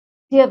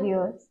Dear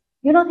viewers,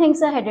 you know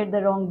things are headed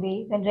the wrong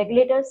way when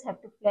regulators have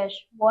to flash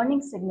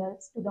warning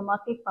signals to the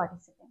market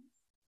participants.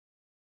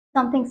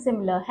 Something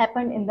similar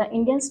happened in the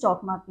Indian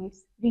stock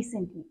markets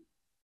recently.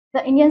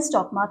 The Indian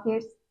stock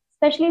markets,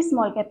 especially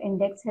small cap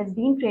index, has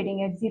been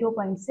trading at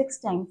 0.6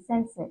 times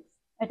Sensex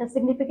at a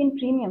significant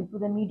premium to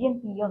the median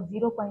PE of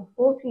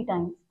 0.43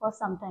 times for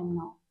some time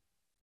now.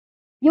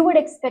 You would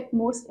expect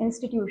most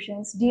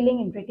institutions dealing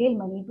in retail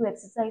money to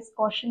exercise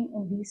caution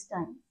in these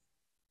times,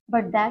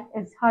 but that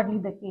is hardly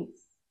the case.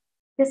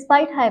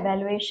 Despite high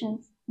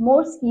valuations,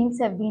 more schemes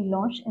have been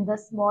launched in the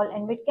small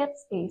and mid-cap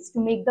space to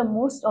make the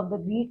most of the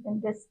greed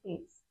in this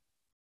space.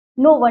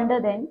 No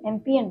wonder then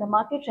MP and the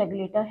market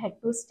regulator had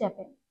to step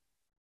in.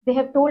 They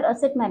have told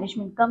asset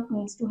management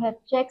companies to have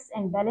checks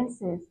and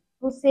balances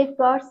to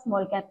safeguard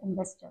small cap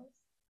investors.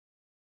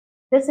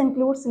 This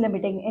includes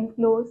limiting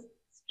inflows,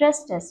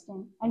 stress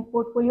testing, and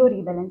portfolio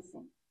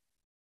rebalancing.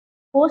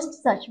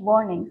 Post such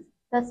warnings,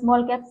 the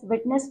small caps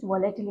witnessed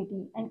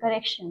volatility and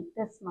correction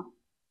this month.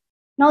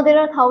 Now there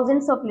are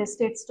thousands of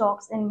listed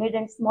stocks in mid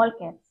and small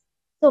caps,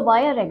 so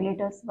why are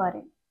regulators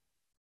worried?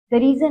 The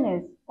reason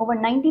is over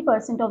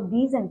 90% of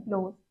these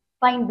inflows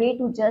find way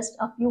to just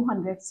a few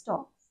hundred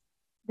stocks.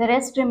 The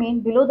rest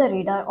remain below the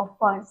radar of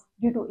funds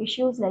due to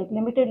issues like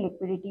limited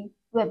liquidity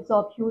to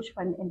absorb huge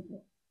fund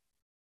inflows.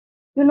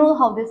 You know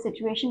how this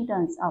situation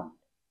turns out.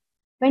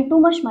 When too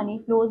much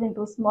money flows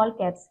into small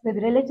caps with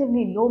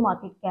relatively low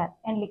market cap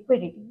and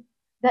liquidity,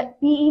 the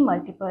PE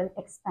multiple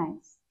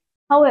expands.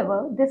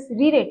 However, this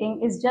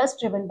re-rating is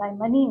just driven by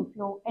money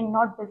inflow and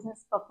not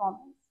business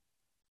performance.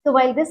 So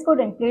while this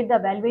could inflate the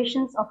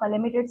valuations of a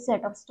limited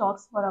set of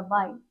stocks for a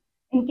while,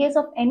 in case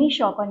of any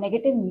shock or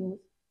negative news,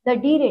 the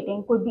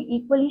de-rating could be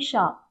equally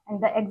sharp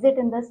and the exit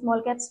in the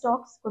small cap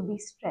stocks could be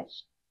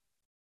stretched.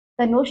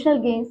 The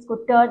notional gains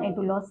could turn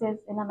into losses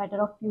in a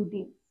matter of few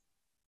days.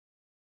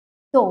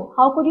 So,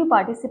 how could you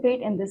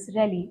participate in this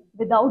rally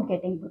without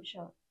getting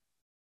butchered?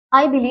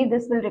 I believe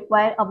this will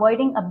require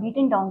avoiding a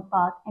beaten down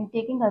path and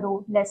taking a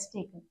road less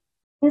taken.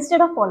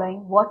 Instead of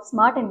following what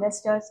smart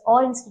investors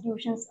or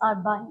institutions are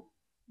buying,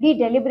 be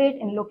deliberate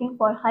in looking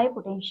for high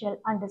potential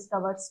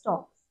undiscovered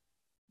stocks.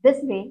 This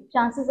way,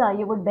 chances are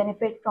you would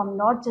benefit from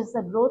not just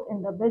the growth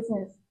in the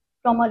business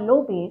from a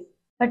low base,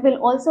 but will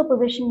also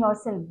position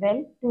yourself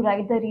well to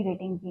ride the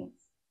re-rating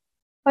gains.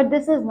 But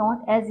this is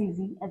not as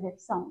easy as it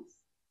sounds.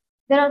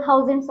 There are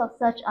thousands of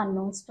such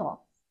unknown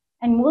stocks,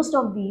 and most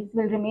of these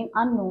will remain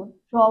unknown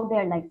throughout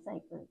their life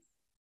cycles.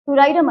 To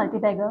ride a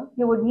multi-bagger,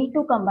 you would need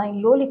to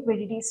combine low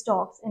liquidity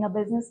stocks in a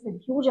business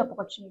with huge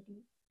opportunity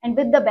and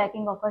with the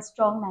backing of a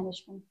strong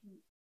management team.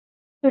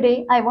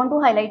 Today, I want to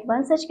highlight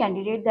one such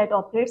candidate that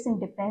operates in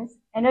defense,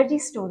 energy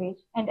storage,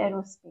 and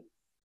aerospace.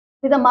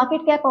 With a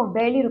market cap of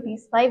barely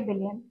Rs 5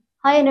 billion,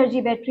 High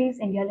Energy Batteries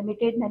India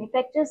Limited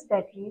manufactures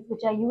batteries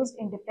which are used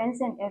in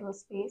defense and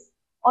aerospace,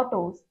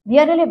 autos.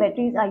 VRLA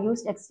batteries are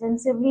used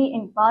extensively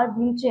in power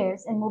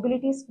wheelchairs and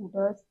mobility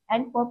scooters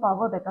and for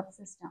power backup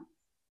systems.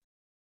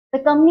 The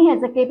company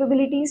has the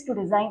capabilities to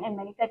design and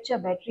manufacture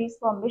batteries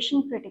for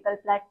mission-critical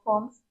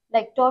platforms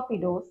like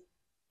torpedoes,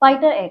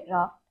 fighter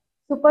aircraft,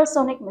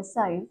 supersonic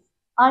missiles,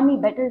 army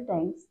battle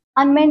tanks,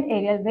 unmanned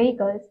aerial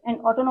vehicles,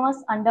 and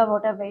autonomous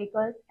underwater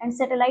vehicles and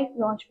satellite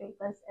launch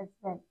vehicles as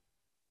well.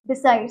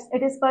 Besides,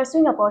 it is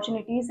pursuing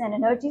opportunities and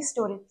energy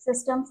storage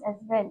systems as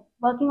well,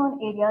 working on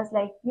areas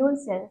like fuel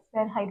cells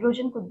where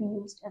hydrogen could be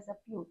used as a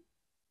fuel.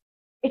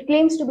 It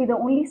claims to be the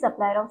only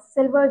supplier of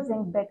silver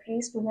zinc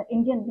batteries to the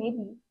Indian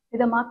Navy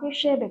with a market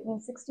share between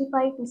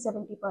 65 to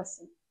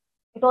 70%.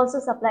 It also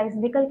supplies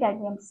nickel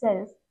cadmium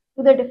cells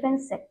to the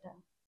defense sector.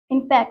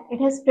 In fact,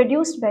 it has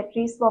produced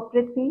batteries for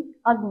Prithvi,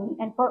 Agni,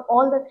 and for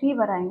all the three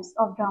variants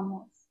of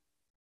BrahMos.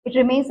 It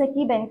remains a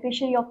key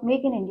beneficiary of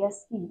Make in India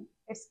scheme.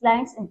 Its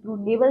clients include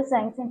Naval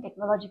Science and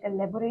Technological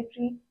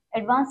Laboratory,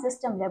 Advanced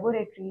System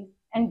Laboratories,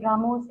 and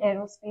BrahMos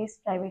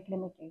Aerospace Private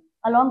Limited,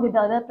 along with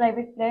other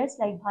private players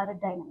like Bharat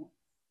Dynamics.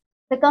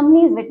 The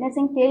company is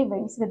witnessing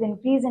tailwinds with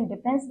increase in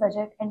defense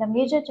budget, and a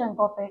major chunk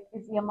of it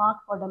is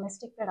earmarked for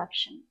domestic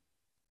production.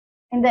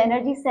 In the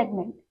energy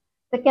segment,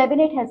 the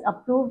cabinet has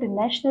approved a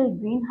national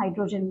green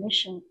hydrogen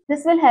mission.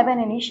 This will have an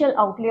initial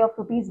outlay of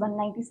Rs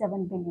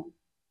 197 billion.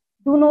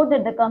 Do note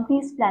that the company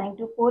is planning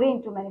to foray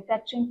into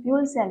manufacturing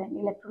fuel cell and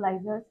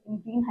electrolyzers in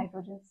green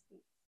hydrogen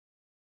space.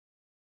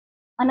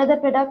 Another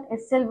product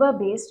is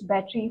silver-based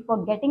battery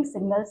for getting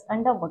signals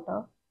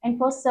underwater and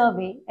for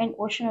survey and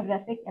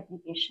oceanographic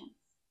applications.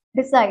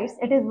 Besides,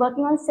 it is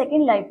working on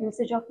second life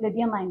usage of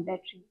lithium-ion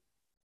batteries.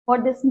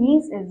 What this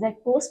means is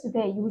that post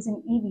their use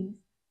in EVs,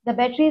 the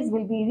batteries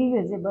will be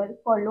reusable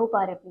for low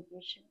power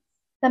applications.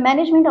 The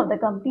management of the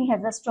company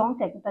has a strong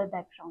technical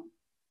background.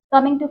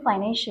 Coming to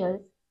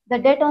financials, the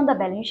debt on the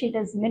balance sheet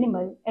is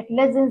minimal at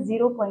less than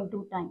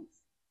 0.2 times.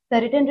 The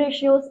return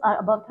ratios are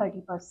above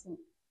 30%.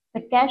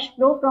 The cash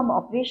flow from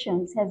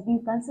operations has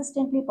been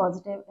consistently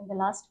positive in the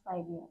last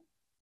 5 years.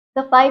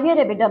 The 5-year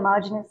EBITDA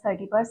margin is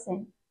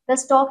 30%. The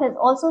stock has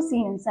also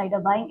seen insider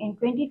buying in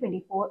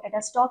 2024 at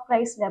a stock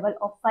price level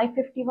of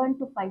 551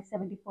 to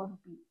 574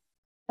 rupees.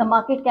 The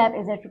market cap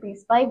is at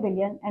rupees 5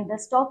 billion and the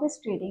stock is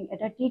trading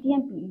at a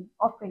TTM PE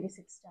of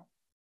 26 times.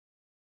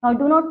 Now,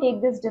 do not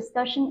take this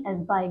discussion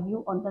as buy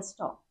view on the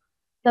stock.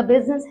 The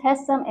business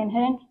has some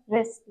inherent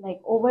risk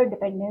like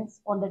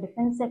over-dependence on the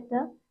defense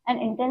sector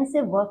and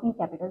intensive working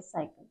capital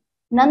cycle.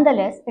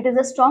 Nonetheless, it is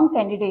a strong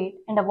candidate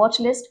and a watch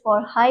list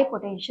for high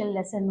potential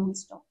lesser known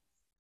stocks.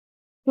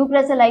 Do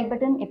press the like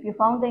button if you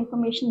found the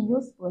information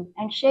useful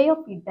and share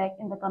your feedback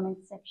in the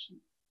comments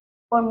section.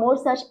 For more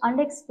such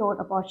unexplored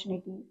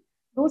opportunities,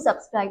 do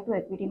subscribe to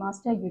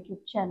Equitymaster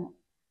YouTube channel.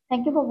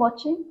 Thank you for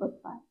watching.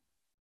 Goodbye.